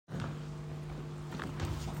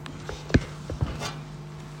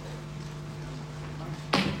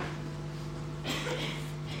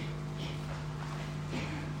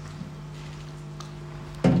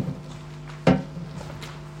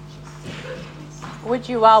Would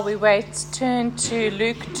you, while we wait, turn to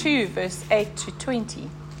Luke 2, verse 8 to 20.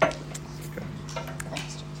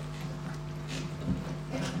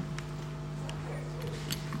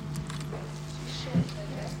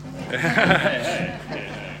 I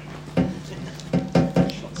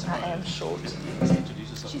am short.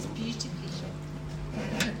 She's beautifully short.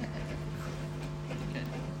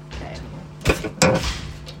 Okay.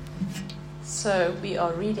 So we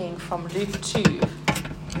are reading from Luke 2,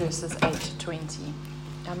 verses 8 to 20.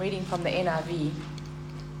 I'm reading from the NIV.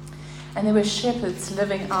 And there were shepherds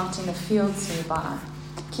living out in the fields nearby,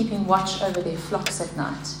 keeping watch over their flocks at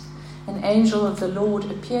night. An angel of the Lord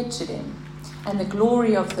appeared to them, and the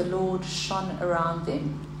glory of the Lord shone around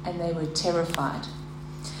them, and they were terrified.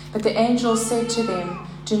 But the angel said to them,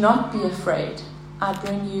 "Do not be afraid. I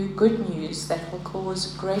bring you good news that will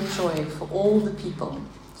cause great joy for all the people.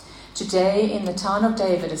 Today in the town of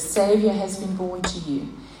David a Saviour has been born to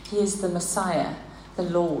you. He is the Messiah, the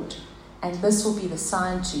Lord. And this will be the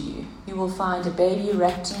sign to you. You will find a baby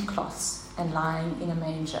wrapped in cloths and lying in a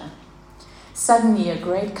manger." Suddenly a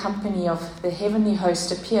great company of the heavenly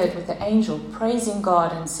host appeared with the angel, praising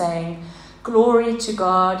God and saying, "Glory to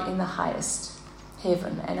God in the highest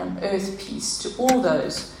heaven, and on earth peace to all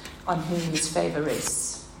those on whom his favour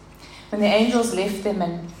rests." When the angels left them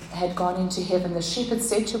and had gone into heaven, the shepherds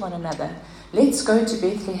said to one another, "Let's go to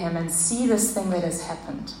Bethlehem and see this thing that has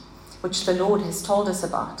happened, which the Lord has told us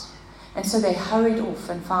about." And so they hurried off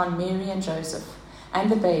and found Mary and Joseph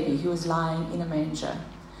and the baby who was lying in a manger.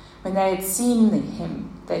 When they had seen him,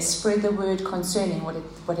 they spread the word concerning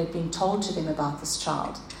what had been told to them about this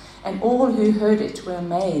child. And all who heard it were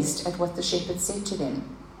amazed at what the shepherds said to them.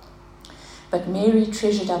 But Mary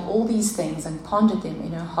treasured up all these things and pondered them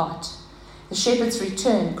in her heart. The shepherds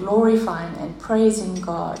returned, glorifying and praising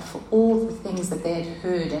God for all the things that they had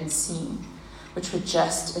heard and seen, which were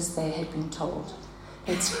just as they had been told.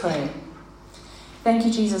 Let's pray. Thank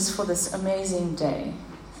you, Jesus, for this amazing day.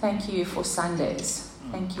 Thank you for Sundays.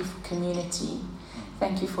 Thank you for community.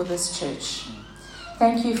 Thank you for this church.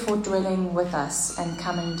 Thank you for dwelling with us and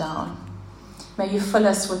coming down. May you fill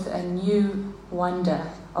us with a new wonder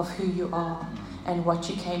of who you are and what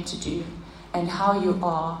you came to do and how you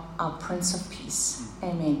are our Prince of Peace.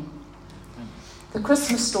 Amen. The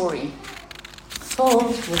Christmas story,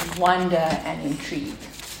 filled with wonder and intrigue.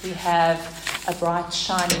 We have a bright,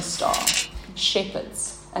 shiny star,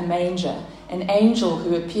 shepherds, a manger, an angel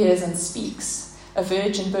who appears and speaks, a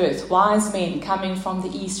virgin birth, wise men coming from the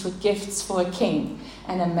east with gifts for a king,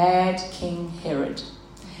 and a mad King Herod.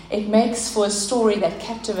 It makes for a story that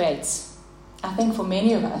captivates, I think, for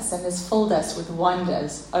many of us, and has filled us with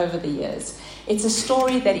wonders over the years. It's a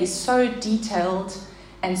story that is so detailed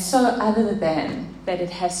and so other than that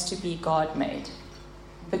it has to be God-made.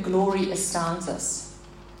 The glory astounds us.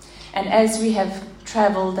 And as we have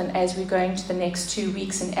travelled and as we're going to the next 2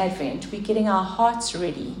 weeks in Advent, we're getting our hearts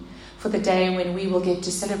ready for the day when we will get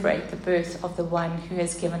to celebrate the birth of the one who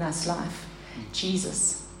has given us life,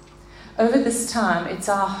 Jesus. Over this time, it's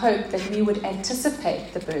our hope that we would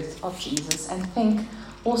anticipate the birth of Jesus and think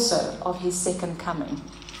also of his second coming.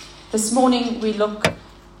 This morning, we look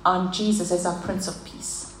on Jesus as our Prince of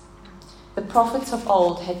Peace. The prophets of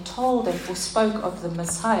old had told and forespoke of the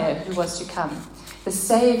Messiah who was to come, the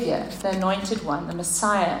Saviour, the Anointed One, the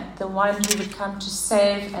Messiah, the one who would come to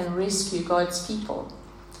save and rescue God's people.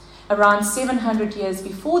 Around 700 years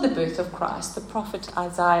before the birth of Christ, the prophet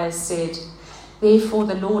Isaiah said, "Therefore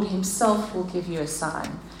the Lord himself will give you a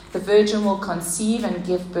sign. The virgin will conceive and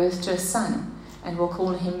give birth to a son, and will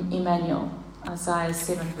call him Emmanuel." Isaiah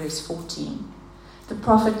 7 verse 14. The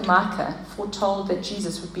prophet Micah foretold that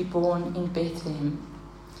Jesus would be born in Bethlehem.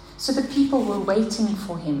 So the people were waiting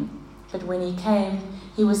for him, but when he came,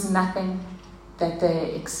 he was nothing that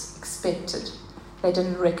they expected. They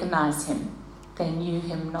didn't recognize him. They knew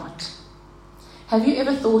him not. Have you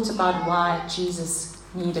ever thought about why Jesus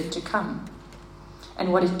needed to come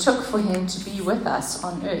and what it took for him to be with us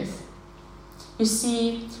on earth? You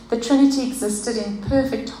see, the Trinity existed in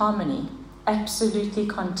perfect harmony, absolutely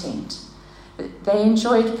content. They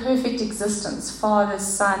enjoyed perfect existence, Father,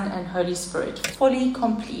 Son, and Holy Spirit, fully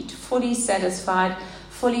complete, fully satisfied,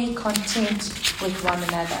 fully content with one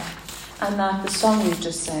another. Unlike the song we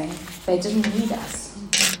just sang, they didn't need us,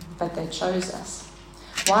 but they chose us.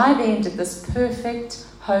 Why then did this perfect,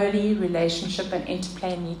 holy relationship and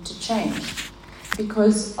interplay need to change?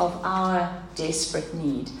 Because of our desperate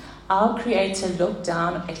need. Our Creator looked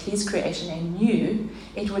down at his creation and knew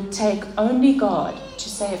it would take only God to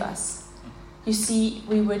save us. You see,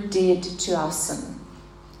 we were dead to our sin.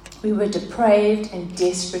 We were depraved and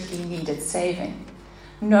desperately needed saving.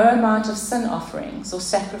 No amount of sin offerings or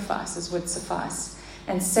sacrifices would suffice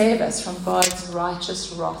and save us from God's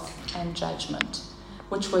righteous wrath and judgment,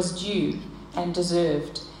 which was due and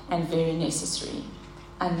deserved and very necessary.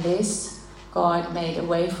 Unless God made a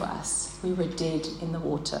way for us, we were dead in the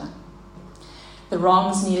water. The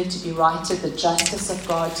wrongs needed to be righted, the justice of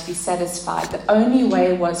God to be satisfied. The only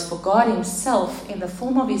way was for God himself, in the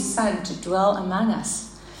form of his Son, to dwell among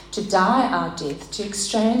us, to die our death, to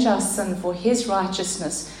exchange our sin for his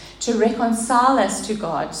righteousness, to reconcile us to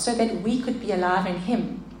God so that we could be alive in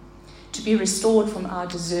him, to be restored from our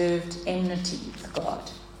deserved enmity with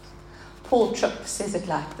God. Paul Tripp says it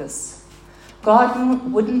like this: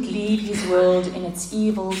 God wouldn't leave his world in its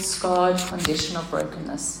evil, scarred condition of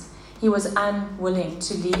brokenness. He was unwilling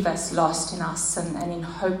to leave us lost in our sin and in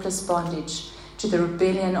hopeless bondage to the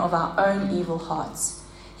rebellion of our own evil hearts.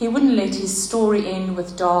 He wouldn't let his story end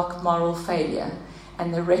with dark moral failure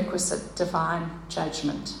and the requisite divine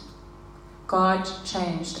judgment. God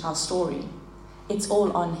changed our story. It's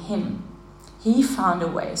all on him. He found a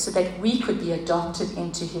way so that we could be adopted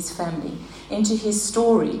into his family, into his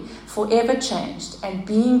story, forever changed and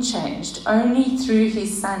being changed only through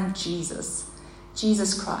his Son, Jesus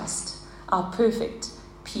Christ, our perfect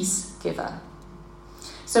peace giver.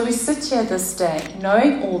 So we sit here this day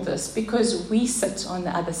knowing all this because we sit on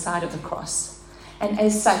the other side of the cross. And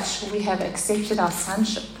as such, we have accepted our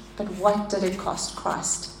sonship. But what did it cost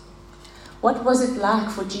Christ? What was it like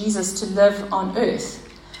for Jesus to live on earth?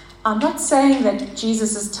 I'm not saying that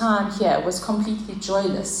Jesus' time here was completely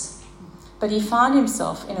joyless, but he found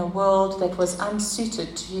himself in a world that was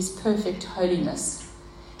unsuited to his perfect holiness.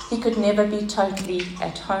 He could never be totally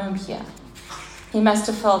at home here. He must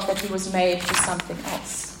have felt that he was made for something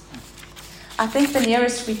else. I think the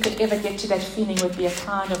nearest we could ever get to that feeling would be a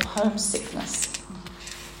kind of homesickness.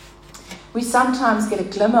 We sometimes get a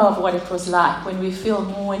glimmer of what it was like when we feel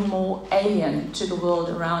more and more alien to the world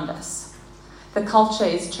around us. The culture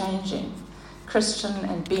is changing. Christian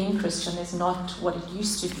and being Christian is not what it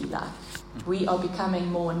used to be like. We are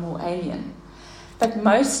becoming more and more alien. But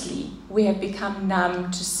mostly, we have become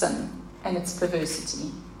numb to sin and its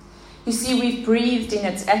perversity. You see, we've breathed in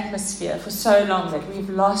its atmosphere for so long that we've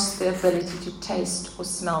lost the ability to taste or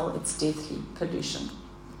smell its deathly pollution.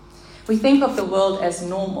 We think of the world as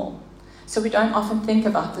normal, so we don't often think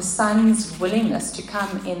about the Son's willingness to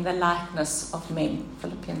come in the likeness of men,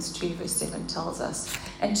 Philippians 2 verse 7 tells us,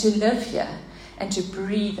 and to live here and to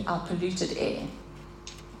breathe our polluted air.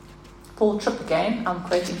 Paul Tripp, again, I'm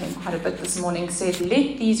quoting him quite a bit this morning, said,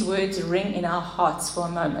 "Let these words ring in our hearts for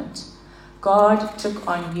a moment. God took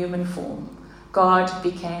on human form. God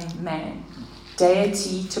became man.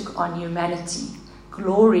 Deity took on humanity.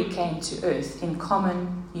 Glory came to earth in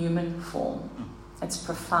common human form." It's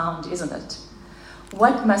profound, isn't it?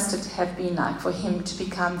 What must it have been like for him to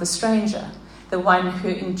become the stranger, the one who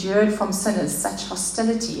endured from sinners such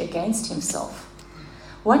hostility against himself?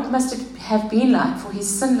 What must it have been like for his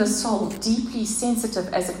sinless soul, deeply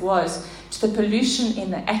sensitive as it was to the pollution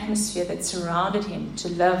in the atmosphere that surrounded him, to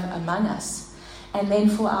live among us? And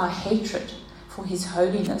then for our hatred for his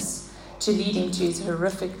holiness to lead him to his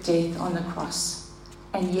horrific death on the cross.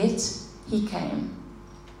 And yet he came.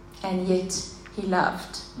 And yet he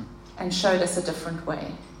loved and showed us a different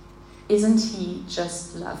way. Isn't he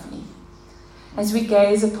just lovely? As we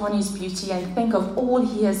gaze upon his beauty and think of all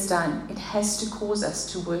he has done, it has to cause us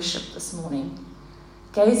to worship this morning.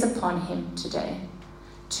 Gaze upon him today.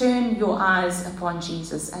 Turn your eyes upon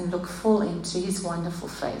Jesus and look full into his wonderful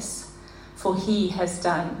face, for he has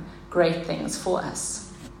done great things for us.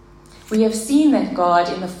 We have seen that God,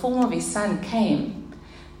 in the form of his Son, came,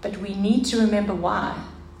 but we need to remember why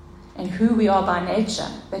and who we are by nature,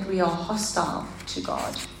 that we are hostile to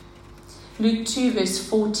God. Luke 2 verse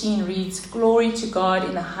 14 reads, "Glory to God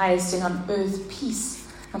in the highest, and on earth peace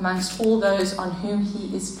amongst all those on whom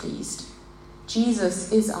he is pleased."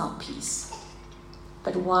 Jesus is our peace.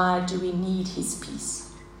 But why do we need his peace?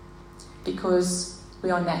 Because we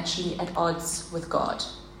are naturally at odds with God.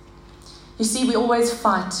 You see, we always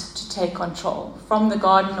fight to take control. From the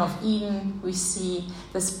Garden of Eden, we see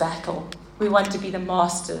this battle. We want to be the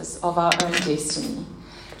masters of our own destiny.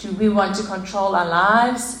 Do we want to control our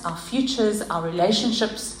lives, our futures, our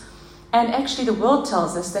relationships? And actually the world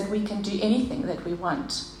tells us that we can do anything that we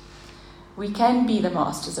want. We can be the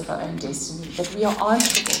masters of our own destiny, but we are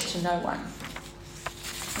answerable to no one.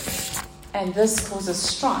 And this causes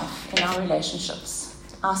strife in our relationships.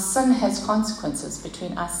 Our sin has consequences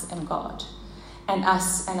between us and God, and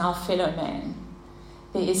us and our fellow man.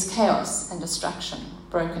 There is chaos and destruction,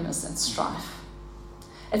 brokenness and strife.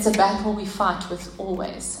 It's a battle we fight with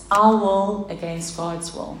always. Our will against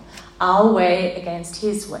God's will. Our way against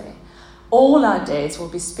his way. All our days will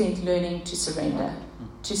be spent learning to surrender.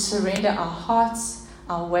 To surrender our hearts,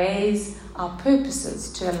 our ways, our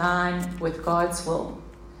purposes to align with God's will.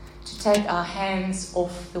 To take our hands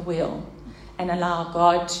off the wheel and allow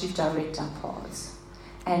God to direct our paths.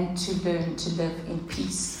 And to learn to live in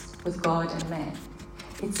peace with God and man.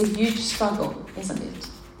 It's a huge struggle, isn't it?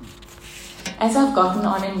 As I've gotten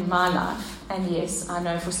on in my life, and yes, I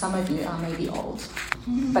know for some of you I may be old,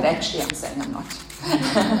 but actually I'm saying I'm not.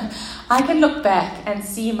 I can look back and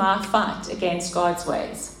see my fight against God's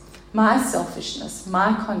ways, my selfishness,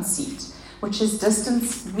 my conceit, which has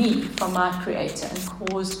distanced me from my Creator and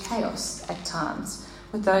caused chaos at times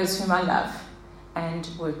with those whom I love and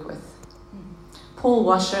work with. Paul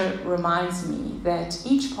Washer reminds me that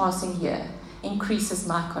each passing year increases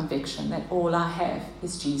my conviction that all I have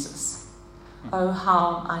is Jesus. Oh,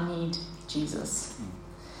 how I need Jesus.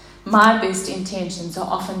 My best intentions are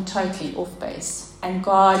often totally off base, and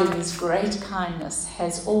God in his great kindness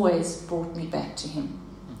has always brought me back to him.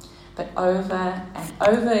 But over and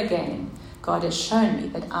over again, God has shown me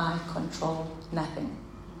that I control nothing.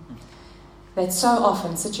 That so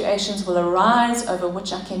often situations will arise over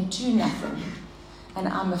which I can do nothing. And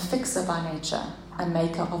I'm a fixer by nature, a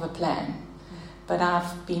maker of a plan. But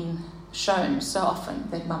I've been shown so often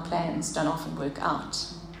that my plans don't often work out.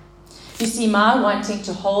 You see, my wanting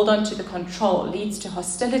to hold on to the control leads to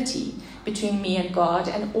hostility between me and God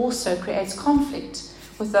and also creates conflict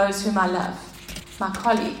with those whom I love, my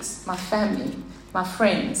colleagues, my family, my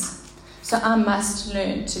friends. So I must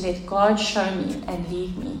learn to let God show me and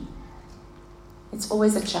lead me. It's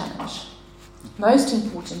always a challenge. Most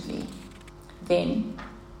importantly, then,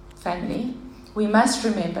 family, we must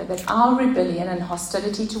remember that our rebellion and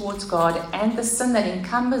hostility towards God and the sin that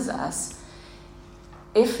encumbers us,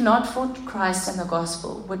 if not for Christ and the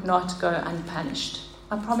gospel, would not go unpunished.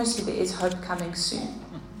 I promise you there is hope coming soon.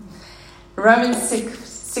 Romans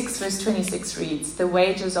 6 verse 26 reads, "The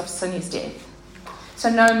wages of sin is death." So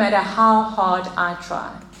no matter how hard I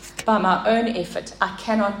try, by my own effort, I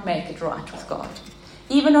cannot make it right with God.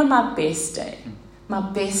 Even on my best day, my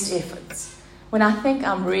best efforts, when I think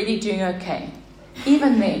I'm really doing okay,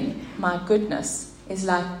 even then, my goodness is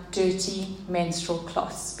like dirty menstrual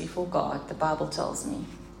cloths before God, the Bible tells me.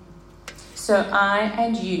 So I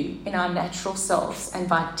and you, in our natural selves and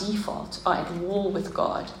by default, are at war with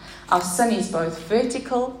God. Our sin is both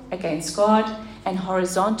vertical against God and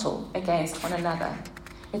horizontal against one another.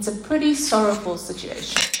 It's a pretty sorrowful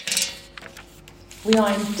situation. We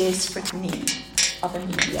are in desperate need of a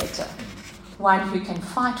mediator. One who can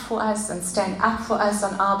fight for us and stand up for us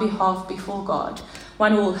on our behalf before God.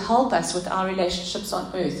 One who will help us with our relationships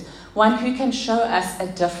on earth. One who can show us a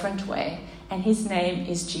different way. And his name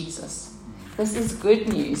is Jesus. This is good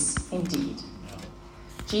news indeed.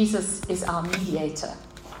 Jesus is our mediator,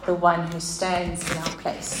 the one who stands in our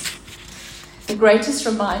place. The greatest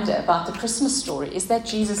reminder about the Christmas story is that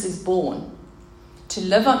Jesus is born to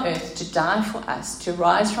live on earth, to die for us, to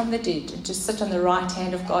rise from the dead, and to sit on the right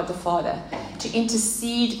hand of God the Father, to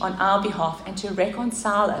intercede on our behalf and to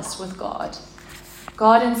reconcile us with God.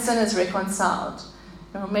 God and sinners reconciled.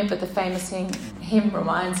 And remember the famous hymn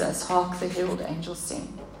reminds us, "Hark the herald angels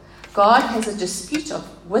sing." God has a dispute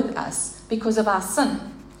with us because of our sin.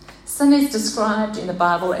 Sin is described in the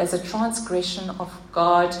Bible as a transgression of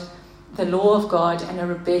God, the law of God, and a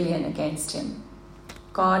rebellion against him.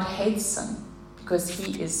 God hates sin because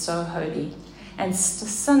he is so holy. And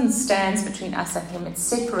sin stands between us and him. It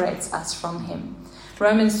separates us from him.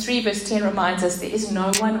 Romans 3 verse 10 reminds us there is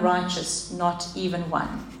no one righteous, not even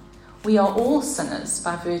one. We are all sinners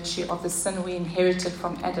by virtue of the sin we inherited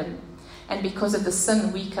from Adam and because of the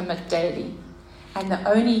sin we commit daily. And the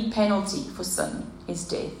only penalty for sin is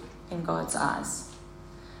death in God's eyes.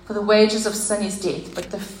 For the wages of sin is death, but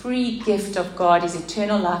the free gift of God is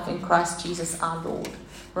eternal life in Christ Jesus our Lord.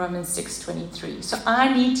 Romans 6:23. So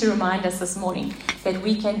I need to remind us this morning that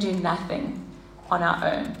we can do nothing on our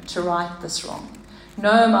own to right this wrong.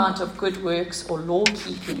 No amount of good works or law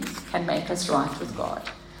keeping can make us right with God.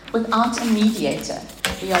 Without a mediator,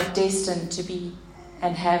 we are destined to be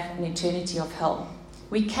and have an eternity of hell.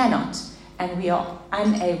 We cannot and we are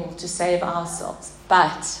unable to save ourselves,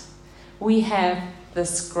 but we have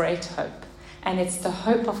this great hope, and it's the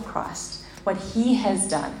hope of Christ, what he has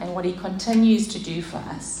done and what he continues to do for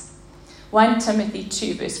us. 1 Timothy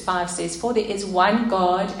 2 verse 5 says, "For there is one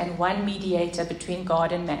God and one mediator between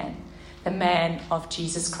God and man, the man of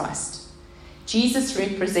Jesus Christ." Jesus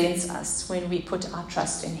represents us when we put our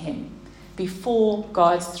trust in him. Before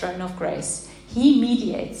God's throne of grace, he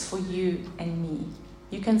mediates for you and me.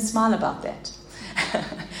 You can smile about that.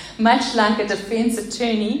 Much like a defense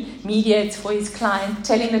attorney mediates for his client,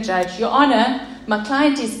 telling the judge, "Your Honor, my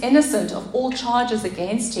client is innocent of all charges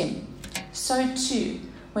against him." So too,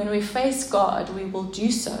 when we face God, we will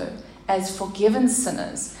do so as forgiven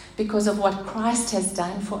sinners because of what Christ has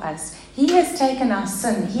done for us. He has taken our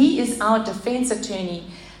sin. He is our defense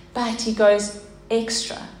attorney, but he goes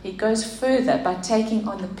extra. He goes further by taking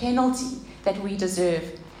on the penalty that we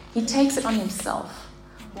deserve. He takes it on himself.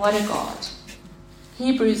 What a God.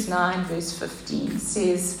 Hebrews 9 verse 15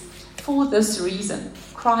 says, "For this reason,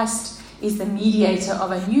 Christ is the mediator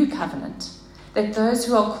of a new covenant, that those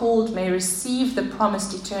who are called may receive the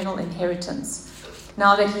promised eternal inheritance,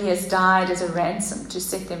 now that he has died as a ransom to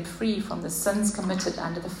set them free from the sins committed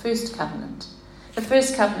under the first covenant." The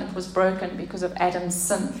first covenant was broken because of Adam's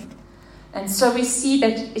sin. And so we see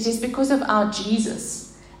that it is because of our Jesus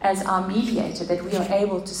as our mediator that we are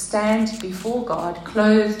able to stand before God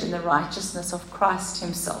clothed in the righteousness of Christ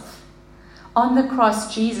himself. On the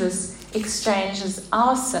cross, Jesus exchanges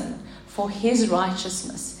our sin for his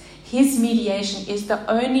righteousness. His mediation is the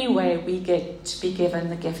only way we get to be given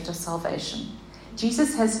the gift of salvation.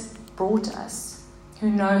 Jesus has brought us, who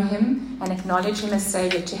know him and acknowledge him as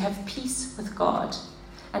Savior, to have peace with God.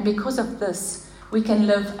 And because of this, we can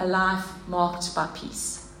live a life marked by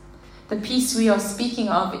peace. The peace we are speaking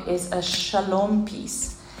of is a shalom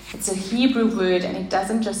peace. It's a Hebrew word, and it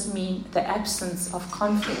doesn't just mean the absence of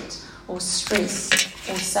conflict or stress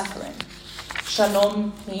or suffering.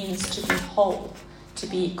 Shalom means to be whole, to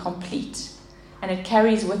be complete. And it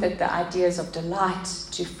carries with it the ideas of delight,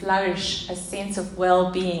 to flourish, a sense of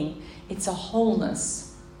well-being. It's a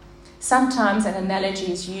wholeness. Sometimes an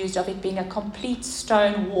analogy is used of it being a complete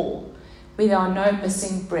stone wall where there are no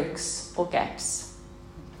missing bricks or gaps.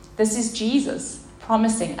 This is Jesus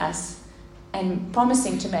promising us and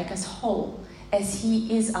promising to make us whole, as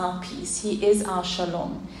he is our peace. He is our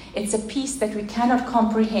shalom. It's a peace that we cannot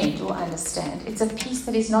comprehend or understand. It's a peace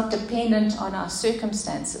that is not dependent on our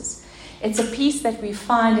circumstances. It's a peace that we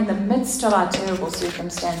find in the midst of our terrible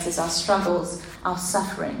circumstances, our struggles, our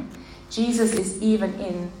suffering. Jesus is even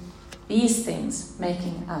in these things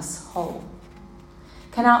making us whole.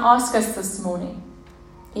 Can I ask us this morning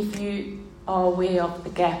if you are aware of the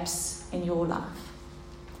gaps in your life?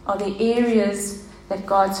 Are there areas that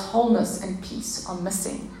God's wholeness and peace are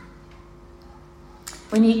missing?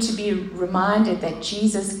 We need to be reminded that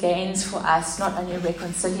Jesus gains for us not only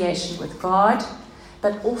reconciliation with God,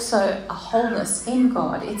 but also a wholeness in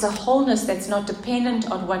God. It's a wholeness that's not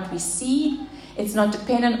dependent on what we see. It's not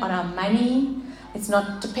dependent on our money. It's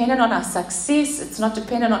not dependent on our success. It's not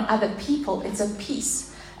dependent on other people. It's a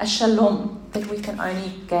peace, a shalom that we can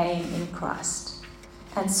only gain in Christ.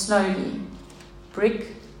 And slowly,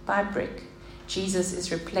 brick by brick, Jesus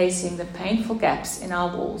is replacing the painful gaps in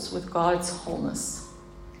our walls with God's wholeness.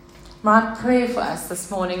 My prayer for us this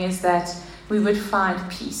morning is that we would find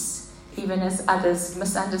peace, even as others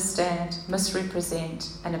misunderstand, misrepresent,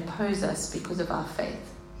 and oppose us because of our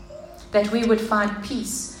faith. That we would find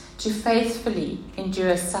peace to faithfully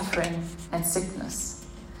endure suffering and sickness.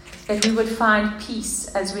 That we would find peace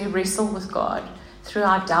as we wrestle with God through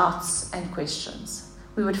our doubts and questions.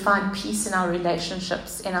 We would find peace in our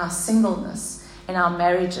relationships, in our singleness, in our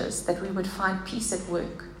marriages. That we would find peace at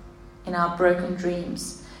work, in our broken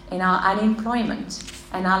dreams, in our unemployment,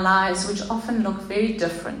 and our lives which often look very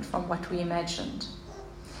different from what we imagined.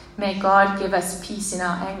 May God give us peace in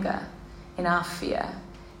our anger, in our fear,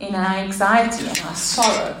 in our anxiety, in our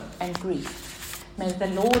sorrow and grief. May the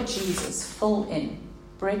Lord Jesus fill in,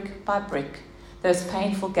 brick by brick, those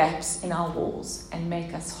painful gaps in our walls and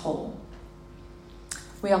make us whole.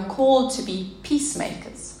 We are called to be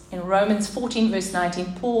peacemakers. In Romans 14 verse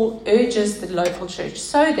 19, Paul urges the local church,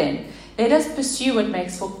 "So then, let us pursue what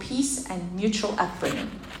makes for peace and mutual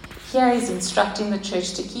upbringing." Here he's instructing the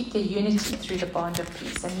church to keep their unity through the bond of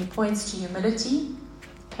peace. And he points to humility,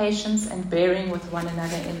 patience, and bearing with one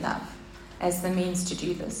another in love as the means to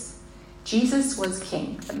do this. Jesus was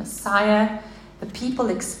king, the Messiah. The people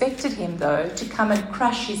expected him, though, to come and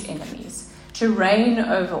crush his enemies, to reign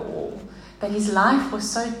over all. But his life was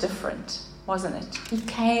so different, wasn't it? He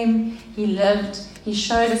came, he lived, he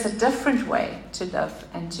showed us a different way to live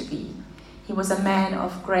and to be. He was a man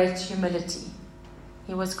of great humility.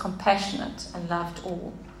 He was compassionate and loved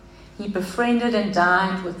all. He befriended and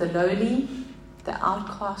dined with the lowly, the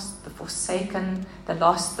outcast, the forsaken, the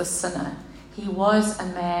lost, the sinner. He was a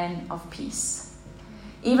man of peace.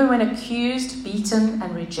 Even when accused, beaten,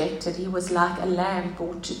 and rejected, he was like a lamb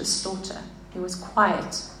brought to the slaughter. He was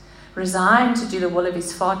quiet, resigned to do the will of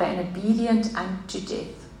his Father, and obedient unto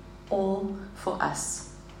death, all for us.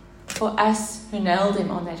 for us who nailed him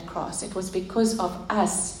on that cross. It was because of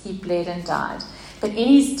us he bled and died. But in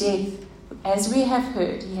his death, as we have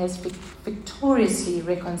heard, he has victoriously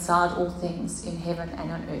reconciled all things in heaven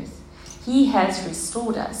and on earth. He has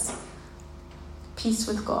restored us peace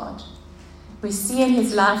with God. We see in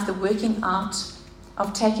his life the working out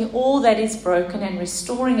of taking all that is broken and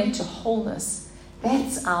restoring it to wholeness.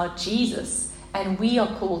 That's our Jesus, and we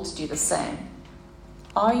are called to do the same.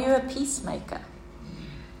 Are you a peacemaker?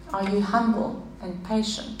 Are you humble and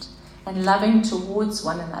patient and loving towards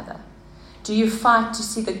one another? Do you fight to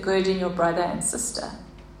see the good in your brother and sister?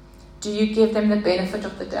 Do you give them the benefit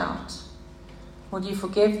of the doubt? Will you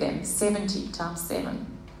forgive them 70 times 7?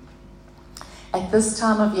 At this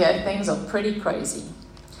time of year, things are pretty crazy.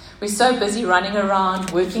 We're so busy running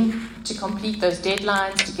around, working to complete those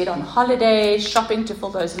deadlines, to get on holiday, shopping to fill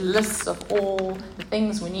those lists of all the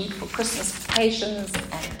things we need for Christmas vacations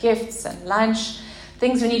and gifts and lunch,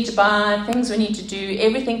 things we need to buy, things we need to do,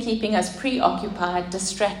 everything keeping us preoccupied,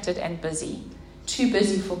 distracted and busy. Too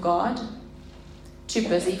busy for God, too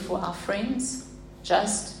busy for our friends,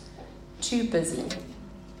 just too busy.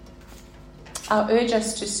 I urge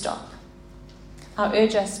us to stop. I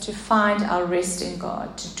urge us to find our rest in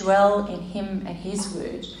God, to dwell in him and his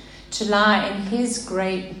word, to lie in his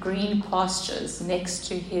great green pastures next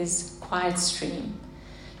to his quiet stream,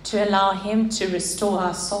 to allow him to restore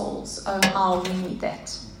our souls. Oh, how we need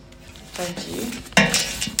that, don't you?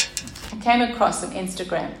 I came across an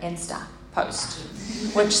Insta post,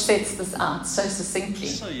 which sets this out so succinctly.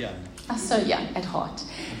 So young. So young at heart.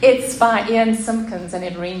 It's by Ian Simpkins, and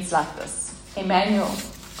it reads like this: Emmanuel,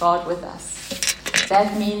 God with us.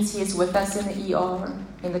 That means he is with us in the ER,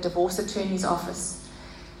 in the divorce attorney's office,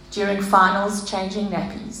 during finals, changing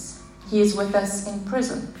nappies. He is with us in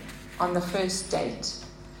prison, on the first date,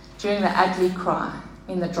 during the ugly cry,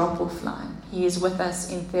 in the drop-off line. He is with us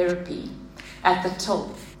in therapy, at the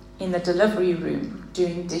till, in the delivery room,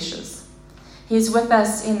 doing dishes. He is with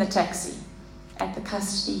us in the taxi, at the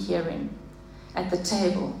custody hearing, at the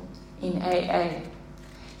table, in AA.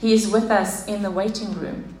 He is with us in the waiting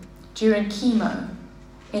room, during chemo,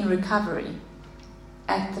 in recovery,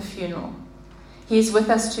 at the funeral. He is with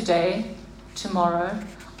us today, tomorrow,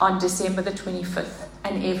 on December the 25th,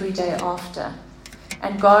 and every day after.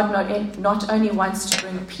 And God not only wants to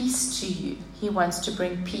bring peace to you, he wants to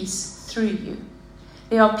bring peace through you.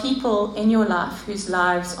 There are people in your life whose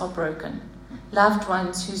lives are broken, loved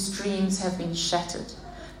ones whose dreams have been shattered,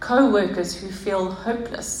 co-workers who feel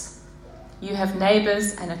hopeless. You have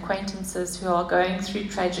neighbors and acquaintances who are going through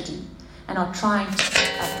tragedy and are trying to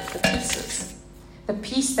pick up the pieces. The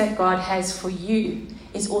peace that God has for you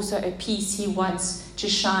is also a peace he wants to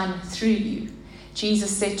shine through you.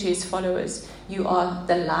 Jesus said to his followers, you are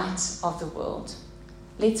the light of the world.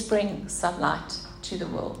 Let's bring some light to the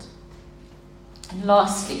world. And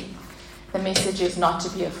lastly, the message is not to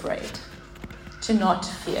be afraid, to not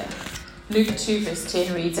fear. Luke 2 verse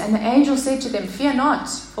 10 reads, and the angel said to them, fear not,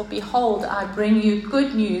 for behold, I bring you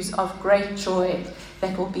good news of great joy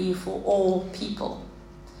that will be for all people.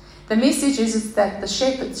 The message is that the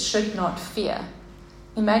shepherds should not fear.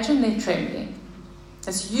 Imagine them trembling.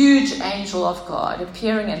 This huge angel of God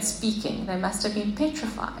appearing and speaking. They must have been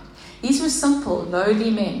petrified. These were simple, lowly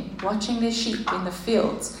men watching their sheep in the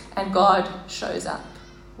fields, and God shows up.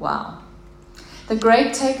 Wow. The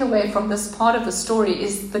great takeaway from this part of the story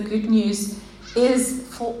is the good news is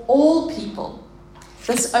for all people.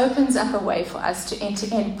 This opens up a way for us to enter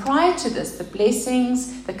in. Prior to this, the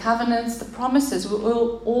blessings, the covenants, the promises were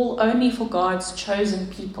all only for God's chosen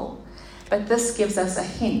people. But this gives us a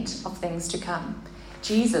hint of things to come.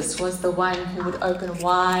 Jesus was the one who would open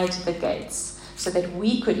wide the gates so that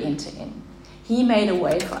we could enter in. He made a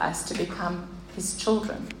way for us to become his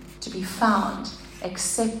children, to be found,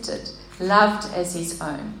 accepted, loved as his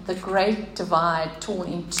own. The great divide torn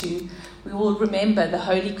in two. We will remember the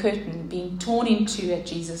holy curtain being torn in two at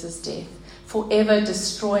Jesus' death, forever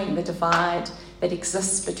destroying the divide that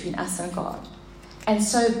exists between us and God. And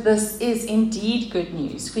so this is indeed good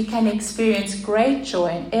news. We can experience great joy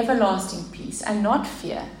and everlasting peace and not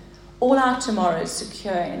fear. All our tomorrows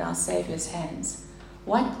secure in our Saviour's hands.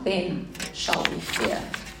 What then shall we fear?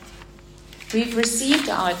 We've received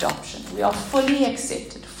our adoption. We are fully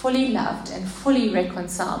accepted, fully loved, and fully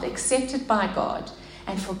reconciled, accepted by God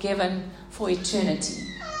and forgiven for eternity.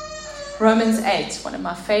 Romans 8, one of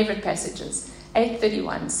my favorite passages,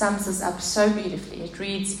 8:31 sums this up so beautifully. It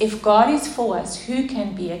reads, if God is for us, who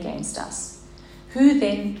can be against us? Who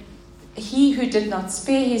then, he who did not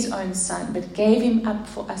spare his own son, but gave him up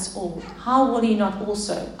for us all, how will he not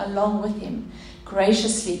also, along with him,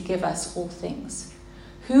 graciously give us all things?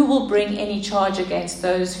 Who will bring any charge against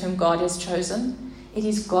those whom God has chosen? It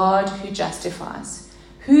is God who justifies.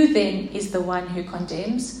 Who then is the one who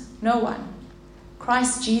condemns? No one.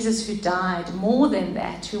 Christ Jesus, who died, more than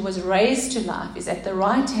that, who was raised to life, is at the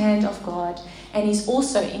right hand of God and is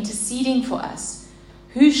also interceding for us.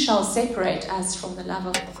 Who shall separate us from the love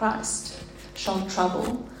of Christ? Shall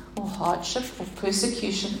trouble or hardship or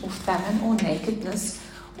persecution or famine or nakedness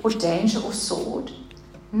or danger or sword?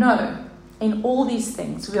 No, in all these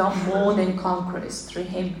things we are more than conquerors through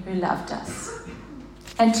him who loved us.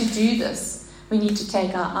 And to do this, we need to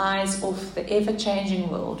take our eyes off the ever-changing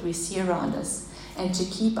world we see around us and to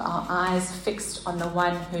keep our eyes fixed on the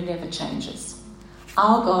one who never changes.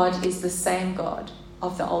 Our God is the same God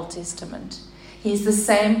of the Old Testament. He is the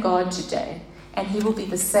same God today, and he will be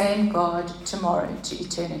the same God tomorrow to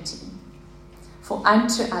eternity. For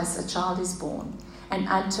unto us a child is born, and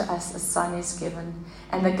unto us a son is given,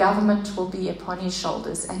 and the government will be upon his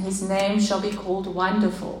shoulders, and his name shall be called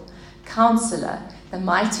Wonderful, Counselor, the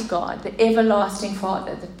Mighty God, the Everlasting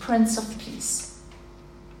Father, the Prince of Peace.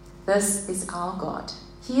 This is our God.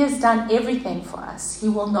 He has done everything for us. He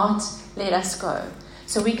will not let us go.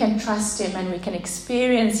 So we can trust him and we can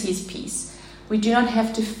experience his peace. We do not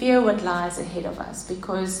have to fear what lies ahead of us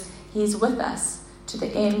because he is with us to the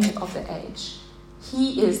end of the age.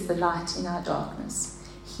 He is the light in our darkness.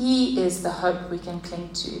 He is the hope we can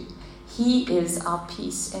cling to. He is our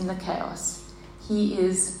peace in the chaos. He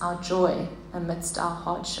is our joy amidst our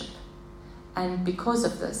hardship. And because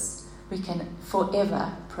of this, we can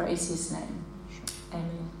forever praise his name.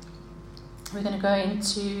 Amen. We're going to go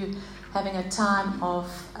into having a time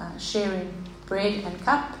of sharing bread and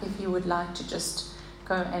cup. If you would like to just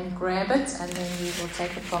go and grab it, and then we will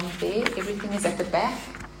take it from there. Everything is at the back.